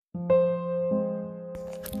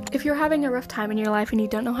if you're having a rough time in your life and you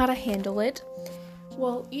don't know how to handle it,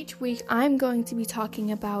 well, each week I'm going to be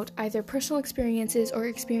talking about either personal experiences or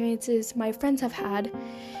experiences my friends have had,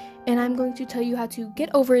 and I'm going to tell you how to get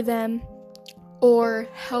over them or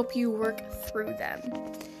help you work through them.